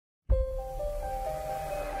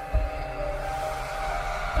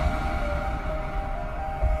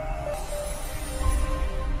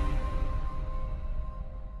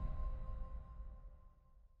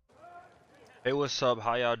Hey, what's up?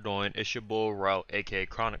 How y'all doing? It's your boy Route, aka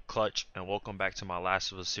Chronic Clutch, and welcome back to my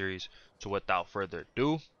Last of Us series. So without further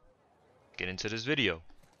ado, get into this video.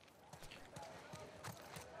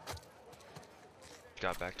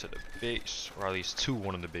 Got back to the base, or at least to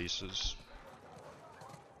one of the bases.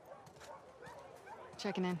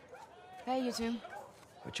 Checking in. Hey, you two.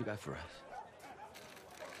 What you got for us?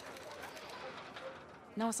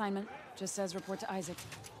 No assignment. Just says report to Isaac.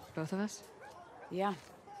 Both of us? Yeah.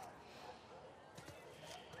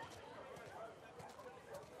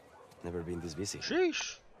 Never been this busy.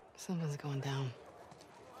 Sheesh. Something's going down.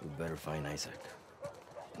 We better find Isaac.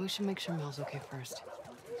 We should make sure Mel's okay first.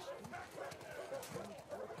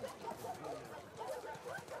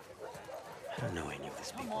 I don't know any of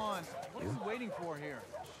these Come people. on, what are You? we waiting for here?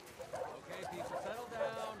 Okay, people, settle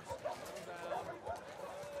down. Settle down.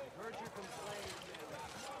 We've heard your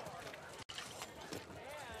complaints.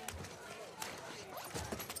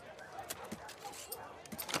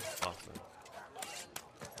 Nothing.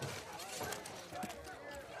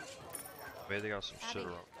 Maybe they got some shit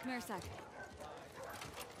around. Come here a sec.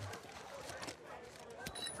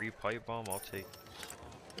 Free pipe bomb, I'll take.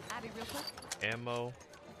 Abby, real quick. Ammo.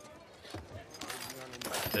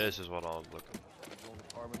 This is what I was looking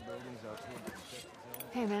Apartment buildings out toward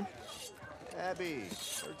the Hey, man. Abby,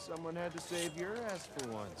 heard someone had to save your ass for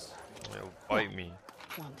once. for. It'll bite me.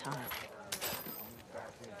 One time.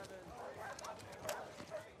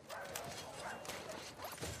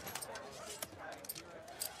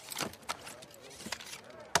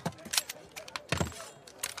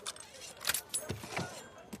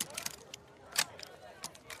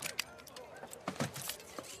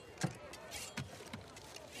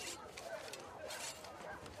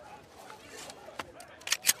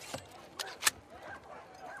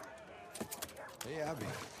 Hey, Abby.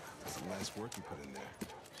 Some nice work you put in there.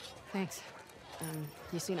 Thanks.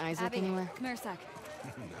 You seen Isaac Abby, anywhere? come here a sec.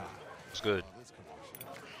 It's good. All this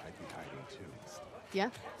commotion. I'd be hiding too. Yeah?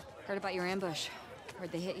 Heard about your ambush.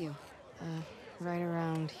 Where'd they hit you? Right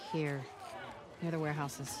around here. Near the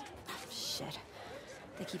warehouses. Shit.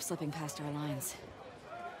 They keep slipping past our lines.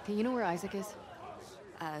 Hey, you know where Isaac is?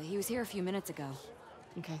 He was here a few minutes ago.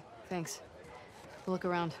 Okay, thanks. We'll look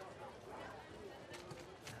around.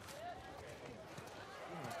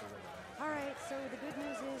 All right, so the good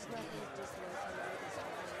news is nothing is dislocated.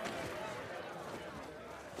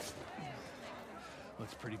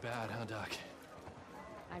 Looks pretty bad, huh, Doc?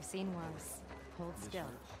 I've seen worse. Hold still.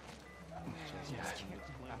 Yeah.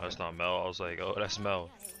 That's not Mel. I was like, oh, that's Mel.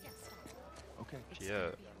 Okay. Yeah.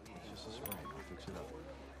 It's just a sprain. We'll fix it up.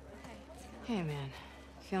 Hey, man.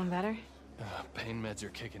 Feeling better? Pain meds are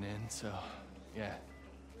kicking in, so yeah.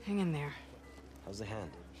 Hang in there. How's the hand?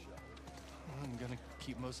 I'm gonna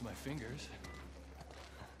keep most of my fingers.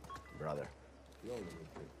 Brother. I know, it'll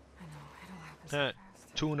happen so Heh,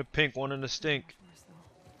 fast. two in the pink, one in the stink.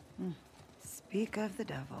 Speak of the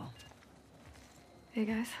devil. Hey,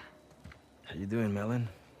 guys. How you doing, Melon?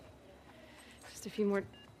 Just a few more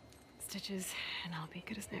stitches, and I'll be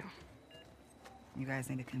good as new. You guys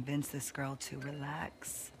need to convince this girl to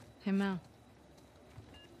relax. Hey, Mel.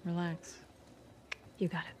 Relax. You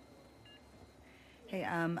got it. Hey,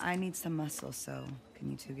 I need some muscle, so can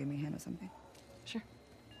you two give me a hand with something? Sure.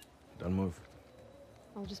 Don't move.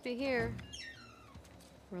 I'll just be here.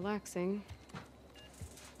 Relaxing.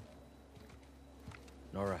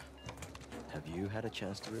 Nora, have you had a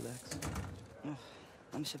chance to relax? Ugh,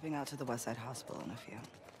 I'm shipping out to the West Side Hospital in a few.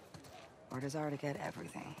 Orders are to get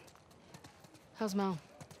everything. How's Mel?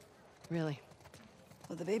 Really?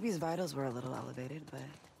 Well, the baby's vitals were a little elevated, but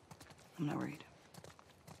I'm not worried.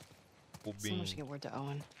 Cool Someone bean. should get word to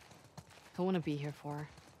Owen. He'll want to be here for her.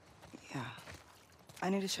 Yeah. I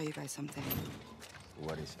need to show you guys something.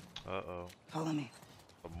 What is it? Uh-oh. Follow me.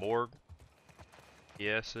 A morgue?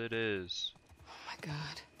 Yes, it is. Oh my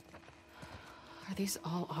god. Are these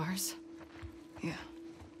all ours? Yeah.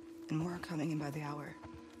 And more are coming in by the hour.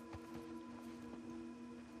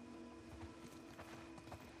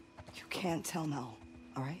 You can't tell Mel,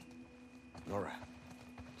 all right? Nora.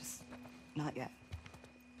 Just not yet.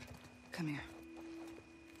 Come here.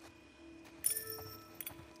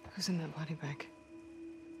 Who's in that body bag?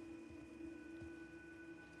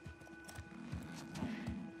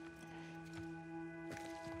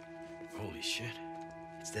 Holy shit.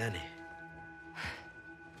 It's Danny.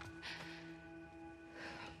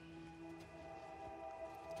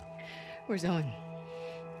 Where's Owen?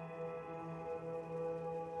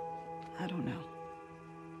 I don't know.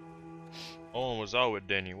 Owen was out with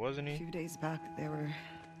Danny, wasn't A he? few days back, there were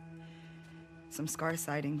some scar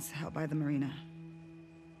sightings out by the marina.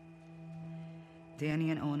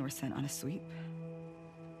 Danny and Owen were sent on a sweep.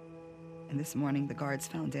 And this morning, the guards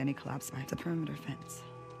found Danny collapsed by the perimeter fence.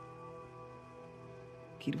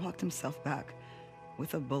 He'd walked himself back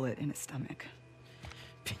with a bullet in his stomach.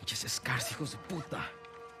 Pinches escars, hijos de puta.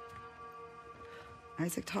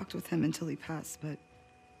 Isaac talked with him until he passed, but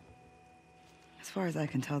as far as I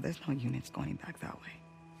can tell, there's no units going back that way.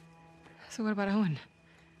 So what about Owen?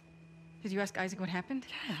 Did you ask Isaac what happened?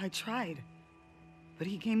 Yeah, I tried. But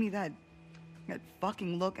he gave me that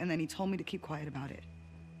fucking look, and then he told me to keep quiet about it.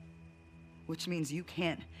 Which means you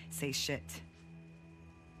can't say shit.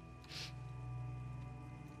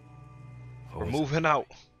 We're moving out.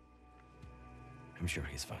 I'm sure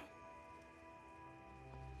he's fine.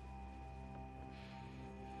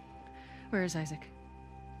 Where is Isaac?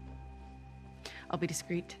 I'll be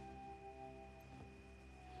discreet.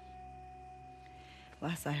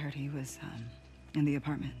 Last I heard, he was in the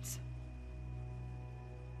apartments.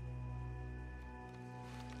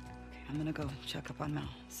 Okay, I'm gonna go check up on Mel,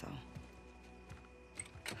 so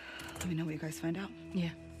let me know what you guys find out. Yeah.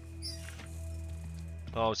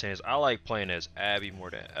 All I'm saying is I like playing as Abby more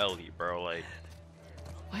than Ellie, bro. Like,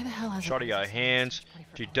 Why the hell has Shorty got hands.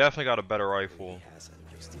 She definitely got a better rifle. I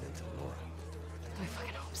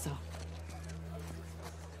fucking hope so.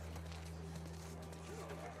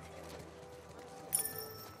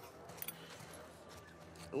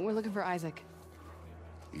 We're looking for Isaac.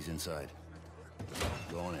 He's inside.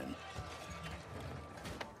 Going in.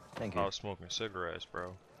 Thank I you. was smoking cigarettes,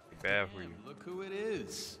 bro. Bad for you. Look who it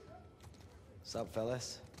is. Sup,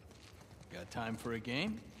 fellas? Got time for a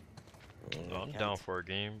game? I'm down for a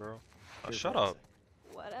game, bro. Shut up.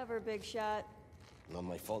 Whatever, big shot. Not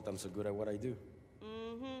my fault I'm so good at what I do.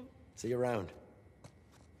 Mm-hmm. See you around.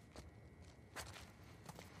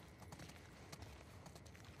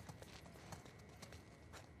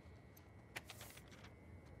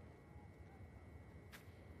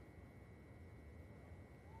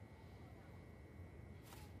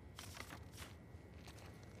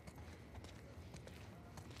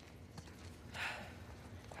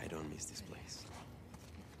 I don't miss this place.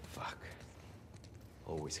 Fuck.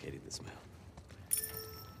 Always hated the smell.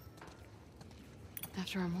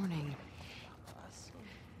 After our morning,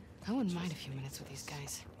 I wouldn't mind a few minutes with these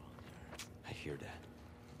guys. I hear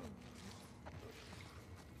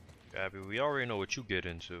that. Abby, we already know what you get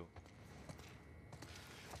into.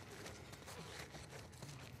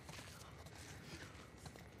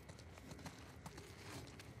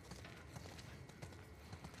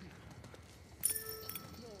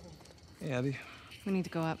 Hey, Abby. We need to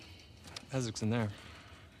go up. Isaac's in there.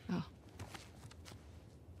 Oh.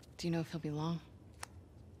 Do you know if he'll be long?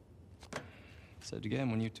 Said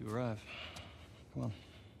again when you two arrive. Come on.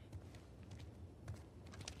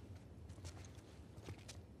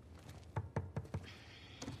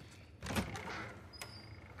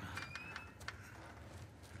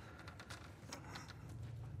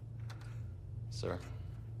 Sir,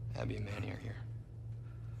 Abby and Manny are here.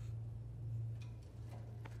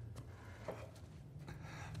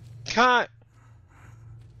 Cut!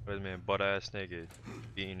 This man butt ass naked,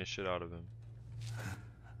 beating the shit out of him.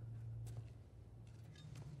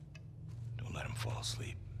 Don't let him fall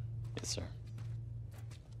asleep. Yes, sir.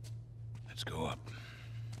 Let's go up.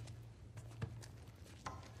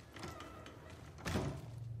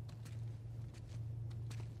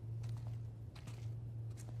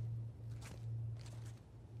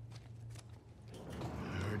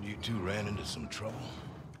 Heard you two ran into some trouble.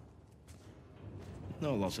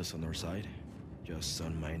 No losses on our side. Just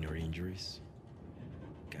some minor injuries.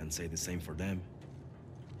 Can't say the same for them.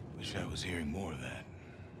 Wish I was hearing more of that.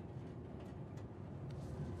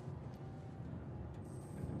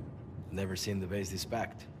 Never seen the base this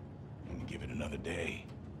packed. Gonna give it another day.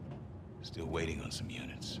 Still waiting on some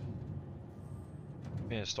units.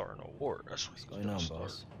 Man, starting a war. That's What's going on,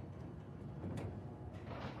 boss?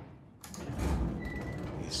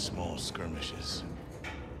 These small skirmishes.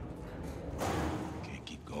 Can't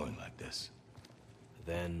keep going like this.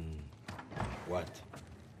 Then... what?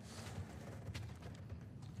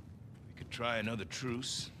 We could try another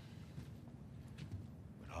truce.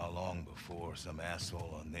 But how long before some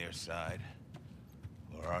asshole on their side,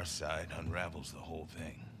 or our side, unravels the whole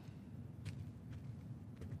thing?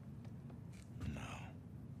 No.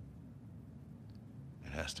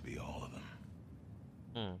 It has to be all of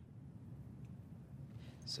them.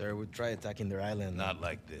 Sir, we'd try attacking their island. Not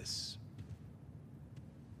like this.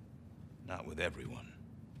 Not with everyone.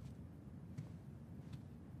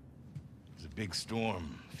 There's a big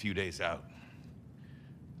storm a few days out.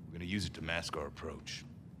 We're gonna use it to mask our approach.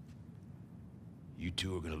 You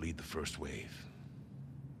two are gonna lead the first wave.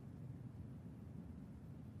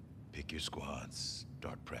 Pick your squads,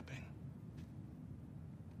 start prepping.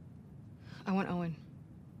 I want Owen.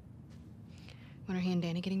 When are he and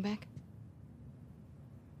Danny getting back?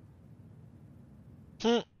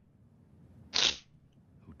 Who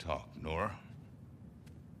talked, Nora?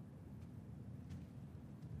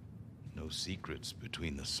 No secrets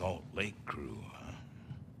between the Salt Lake crew, huh?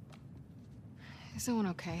 Is Owen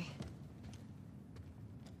okay?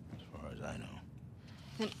 As far as I know.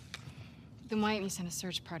 Then why didn't you send a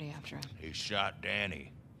search party after him? He shot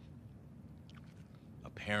Danny.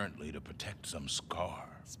 Apparently to protect some scar.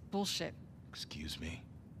 It's bullshit. Excuse me?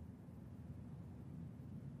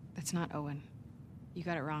 That's not Owen. You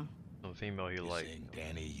got it wrong. Some female you You're like. saying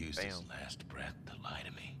Danny used his Bam. last breath to lie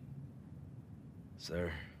to me?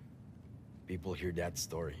 Sir, people hear that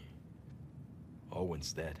story.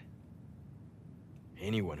 Owen's dead.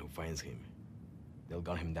 Anyone who finds him, they'll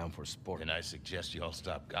gun him down for sport. Then I suggest you all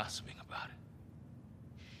stop gossiping about it.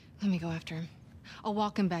 Let me go after him. I'll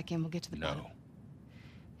walk him back in. We'll get to the bottom. No.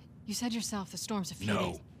 You said yourself the storm's a few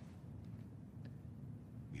No. days.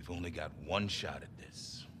 We've only got one shot at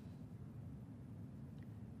this.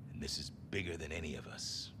 And this is bigger than any of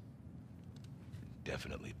us.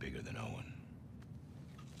 Definitely bigger than Owen.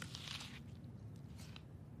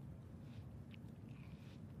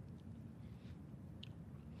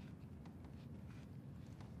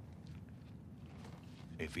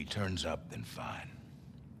 If he turns up, then fine.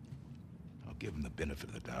 I'll give him the benefit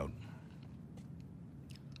of the doubt.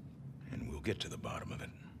 And we'll get to the bottom of it.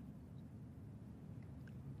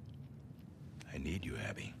 I need you,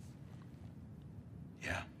 Abby.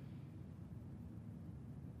 Yeah?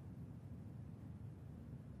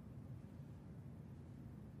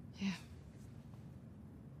 Yeah.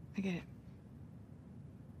 I get it.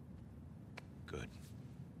 Good.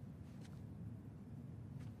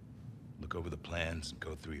 Look over the plans and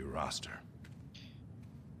go through your roster.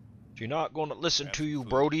 You're not gonna listen Grab to some you, food.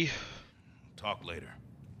 Brody. Talk later.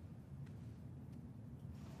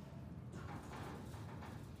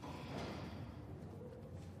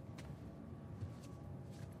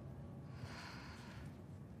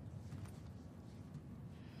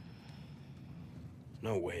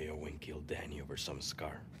 No way Owen killed Danny over some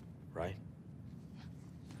scar, right?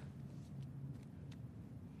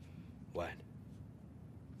 What?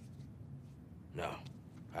 No.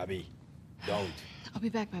 Abby, don't. I'll be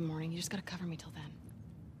back by morning. You just gotta cover me till then.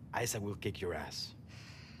 Isaac will kick your ass.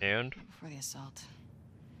 And Before the assault.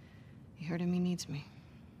 You heard him, he needs me.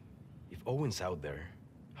 If Owen's out there,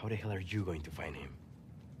 how the hell are you going to find him?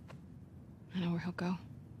 I know where he'll go.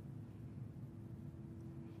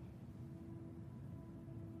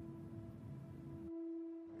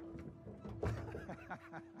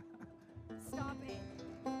 Stop it.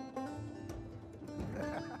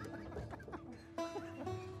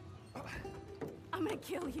 I'm gonna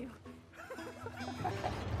kill you.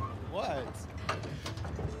 What?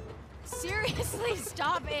 Seriously,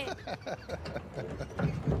 stop it.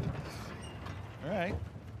 All right.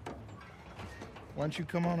 Why don't you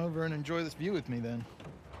come on over and enjoy this view with me then?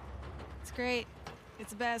 It's great.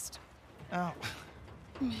 It's the best. Oh.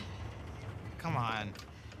 Come on.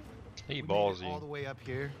 he We made it all ballsy. the way up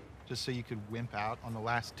here just so you could wimp out on the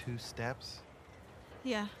last 2 steps?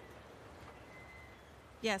 Yeah.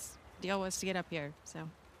 Yes. Deal was to get up here, so.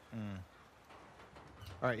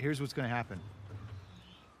 All right, here's what's gonna happen.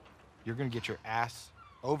 You're gonna get your ass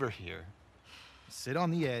over here, sit on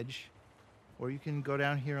the edge, or you can go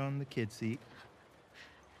down here on the kid seat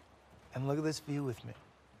and look at this view with me.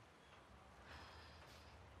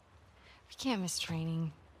 We can't miss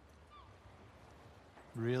training.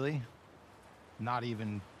 Really? Not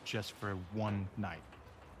even just for one night.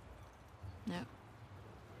 No.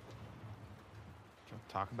 Shall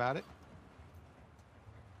we talk about it?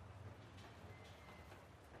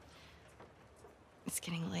 It's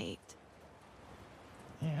getting late.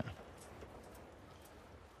 Yeah.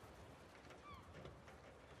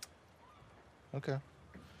 Okay.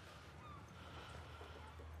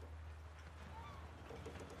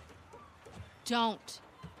 Don't.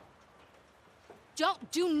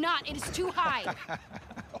 Do not. It is too high.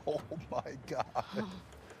 Oh my God.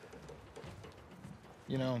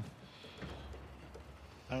 You know,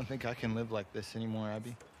 I don't think I can live like this anymore,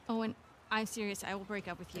 Abby. Owen, I'm serious. I will break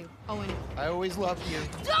up with you. Owen. I always loved you.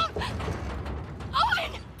 Don't!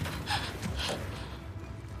 Owen!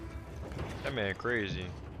 That man crazy.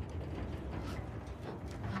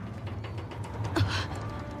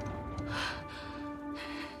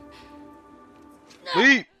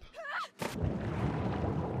 Leap!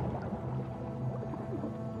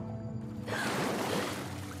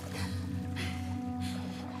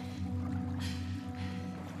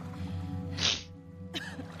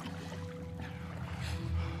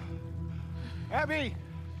 Abby!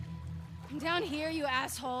 Down here, you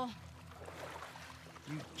asshole.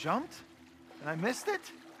 You jumped? And I missed it?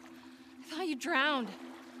 I thought you drowned.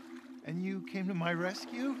 And you came to my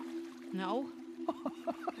rescue? No.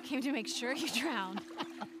 I came to make sure you drowned.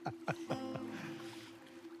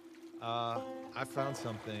 I found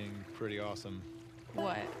something pretty awesome.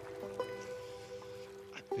 What?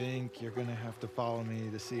 I think you're gonna have to follow me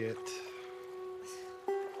to see it.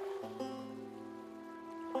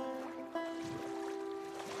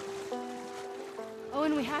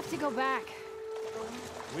 Owen, we have to go back.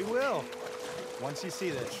 We will, once you see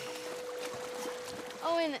this.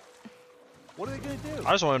 Owen, What are they gonna do?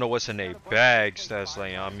 I just want to know what's in their bags that's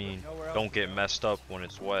like, I mean, don't get messed up when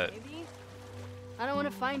it's wet. maybe? I don't want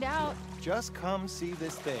to find out. Just come see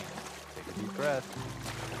this thing. Take a deep breath.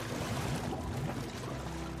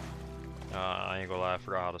 I ain't gonna lie, I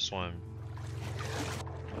forgot how to swim.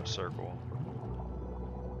 In a circle.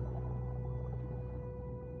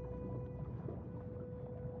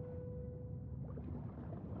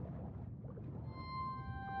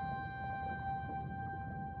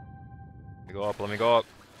 Let me go up, let me go up.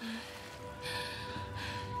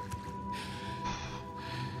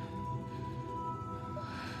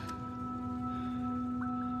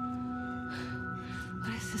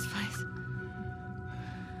 What is this place?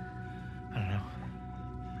 I don't know.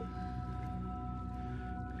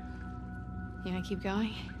 You gonna keep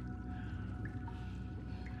going?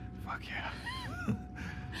 Fuck yeah.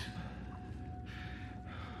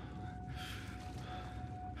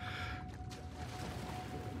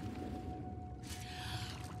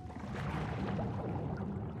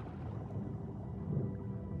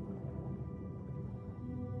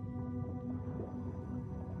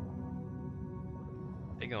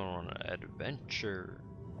 They going on an adventure.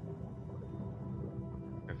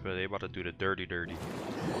 I feel they about to do the dirty.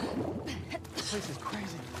 This place is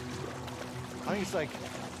crazy. I think it's like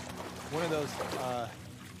one of those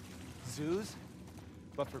zoos,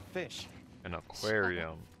 but for fish. An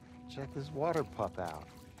aquarium. Check this water pup out.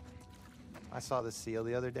 I saw this seal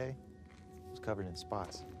the other day. It was covered in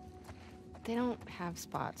spots. They don't have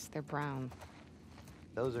spots. They're brown.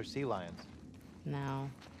 Those are sea lions. No.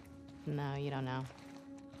 No, you don't know.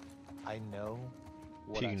 I know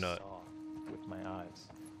what I saw with my eyes.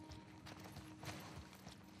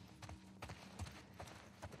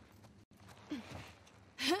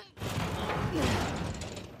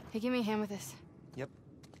 Hey, give me a hand with this. Yep.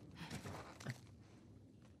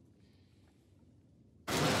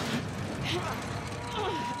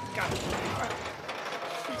 Got it.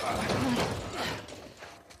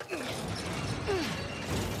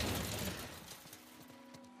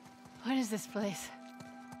 What is this place?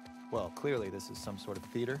 Well, clearly this is some sort of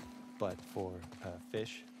feeder, but for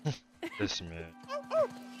fish. This man.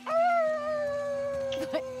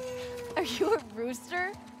 What? Are you a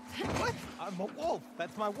rooster? What? I'm a wolf.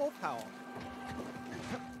 That's my wolf howl.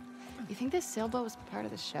 You think this sailboat was part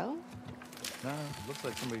of the show? No, it looks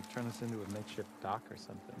like somebody turned this into a makeshift dock or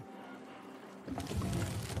something.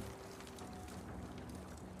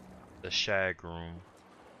 The shag room.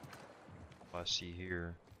 I see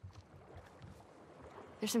here.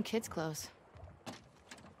 There's some kids' clothes.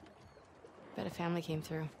 Bet a family came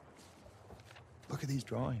through. Look at these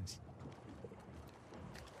drawings.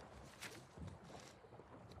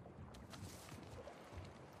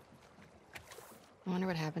 I wonder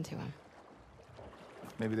what happened to him.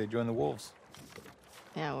 Maybe they joined the wolves.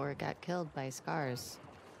 Yeah, or got killed by scars.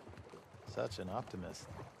 Such an optimist.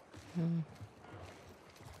 Hmm.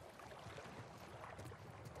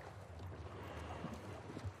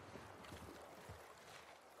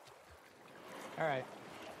 All right,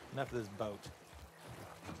 enough of this boat.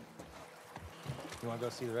 You want to go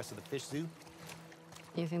see the rest of the fish zoo?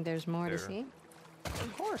 You think there's more to see?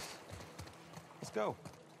 Of course. Let's go.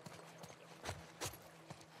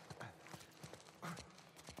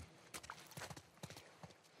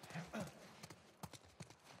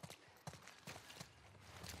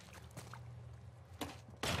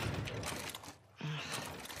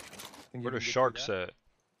 Where the sharks at?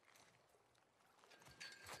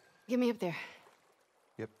 Get me up there.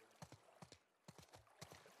 Yep.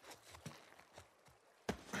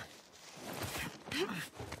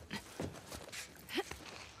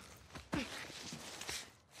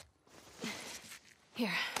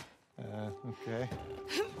 Here. Okay.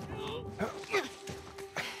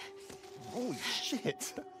 Holy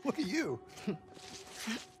shit! Look at you.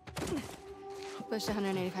 Pushed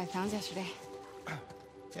 185 pounds yesterday.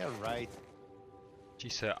 Yeah, right. She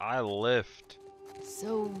said, I lift.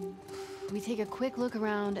 So, we take a quick look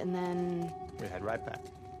around and then... We head right back.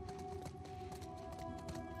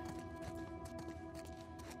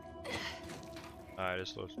 Alright, outside.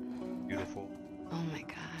 This looks beautiful. Oh my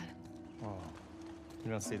god. Oh,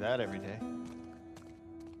 you don't see that every day.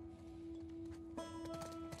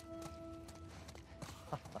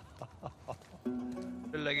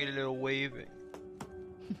 Look like a little waving.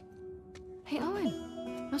 Hey,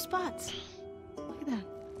 Owen. No spots. Look at that.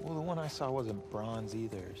 Well, the one I saw wasn't bronze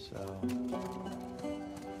either, so...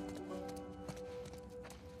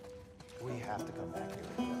 We have to come back here.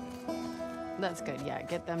 That's good, yeah.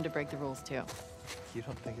 Get them to break the rules, too. You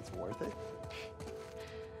don't think it's worth it?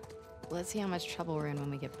 Let's see how much trouble we're in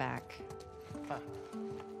when we get back. Ha.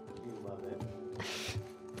 You love it.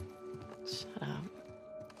 Shut up.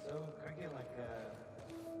 So, can I get like a...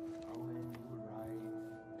 Owen, you were right.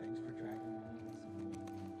 Thanks for dragging me.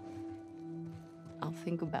 I'll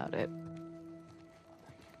think about it.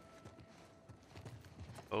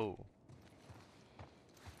 Oh.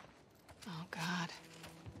 Oh, God.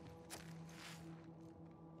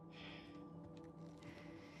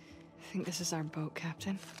 I think this is our boat,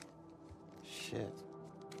 Captain. Shit.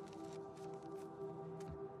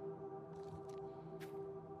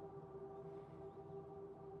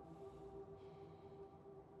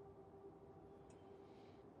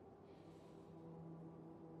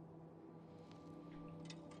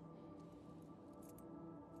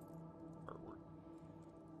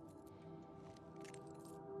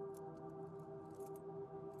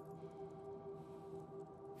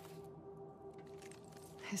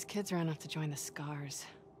 His kids ran off to join the Scars.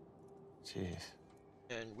 Jeez.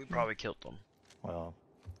 And we probably killed them. Well,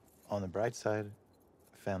 on the bright side,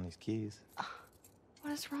 I found these keys.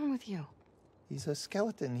 What is wrong with you? He's a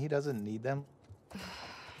skeleton. He doesn't need them.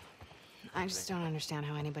 I just don't understand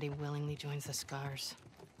how anybody willingly joins the Scars.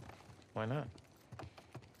 Why not?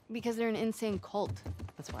 Because they're an insane cult.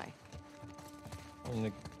 That's why. In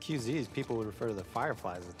the QZs, people would refer to the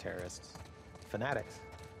Fireflies as terrorists. Fanatics.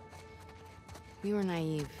 We were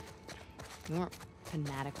naive. We weren't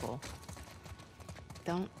fanatical.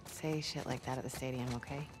 Don't say shit like that at the stadium,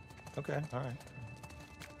 okay? Okay, all right.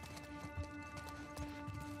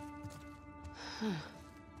 Can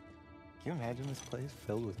you imagine this place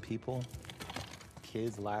filled with people?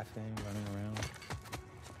 Kids laughing, running around.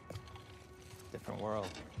 Different world,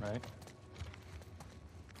 right?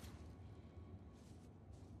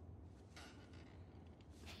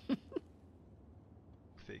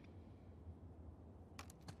 Fake.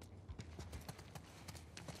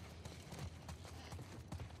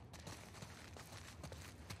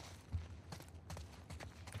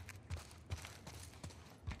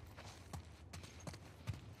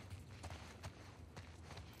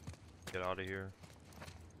 Get out of here.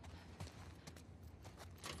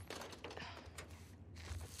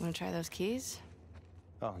 Wanna try those keys?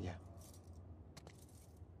 Oh, yeah.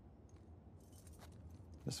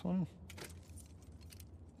 This one?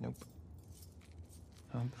 Nope.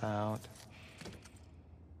 How about...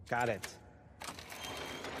 Got it.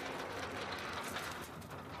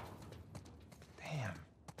 Damn.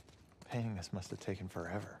 Painting this must have taken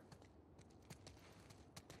forever.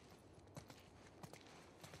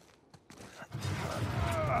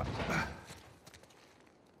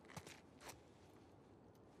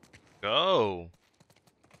 Go.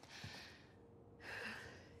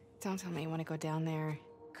 Don't tell me you want to go down there.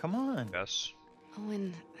 Come on. Yes.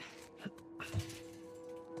 Owen,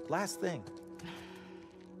 Last thing.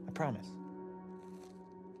 I promise.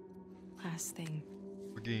 last thing.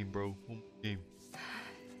 We're game, bro. One game.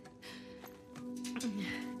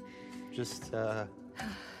 Just,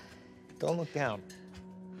 don't look down.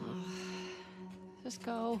 Just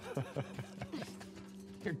go.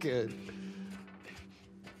 You're good.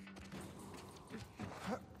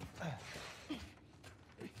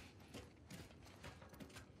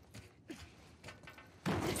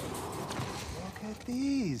 Look at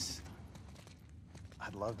these.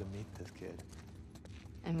 I'd love to meet this kid.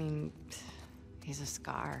 I mean, he's a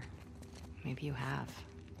Scar. Maybe you have.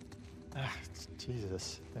 Ah,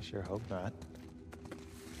 Jesus, I sure hope not.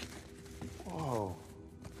 Whoa.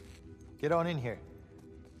 Get on in here.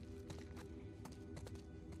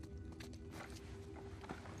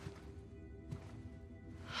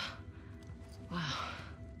 Wow.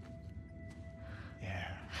 Yeah.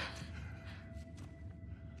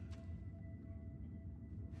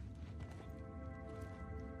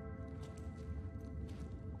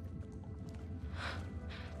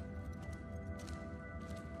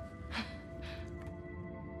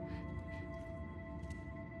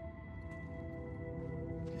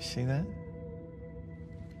 You see that?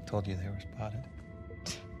 Told you they were spotted.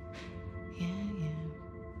 Yeah, yeah.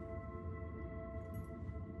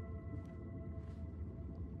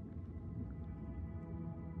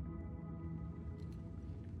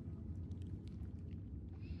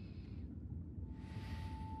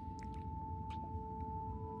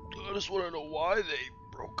 I just want to know why they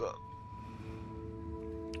broke up.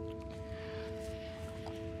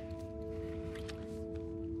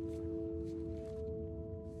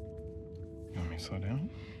 You want me to slow down?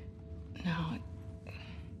 No.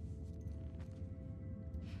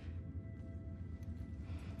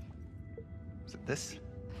 Is it this?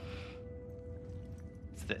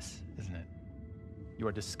 It's this, isn't it? You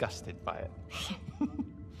are disgusted by it.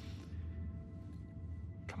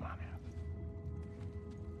 Come on, Ab.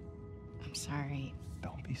 I'm sorry.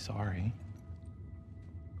 Don't be sorry.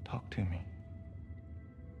 Talk to me.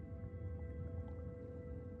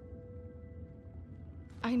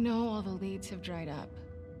 I know all the leads have dried up,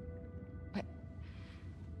 but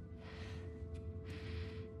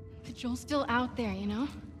Joel's still out there, you know?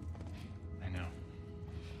 I know.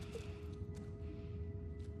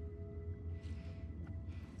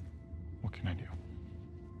 What can I do?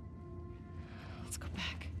 Let's go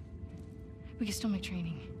back. We can still make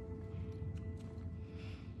training.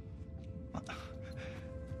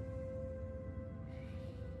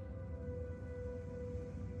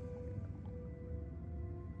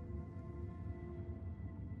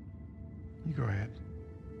 You go ahead.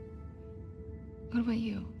 What about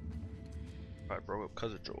you? I broke up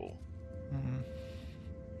because of Joel. I'm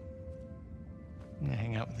gonna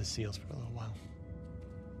hang out with the seals for a little while.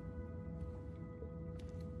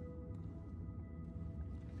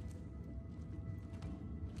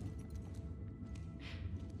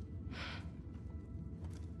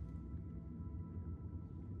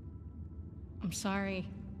 I'm sorry.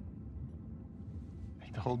 I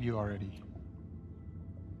told you already.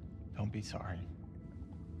 Don't be sorry.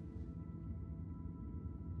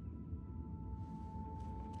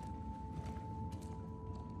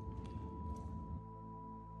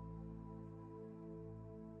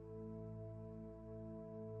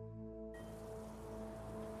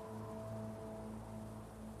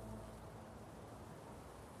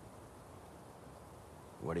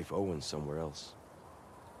 What if Owen's somewhere else?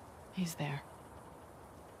 He's there.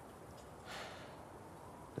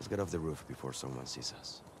 Let's get off the roof before someone sees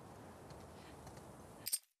us.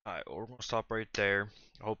 Alright, well, we're gonna stop right there.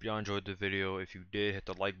 I hope y'all enjoyed the video. If you did, hit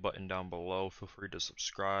the like button down below. Feel free to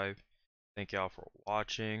subscribe. Thank y'all for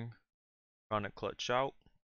watching. Chronic Clutch out.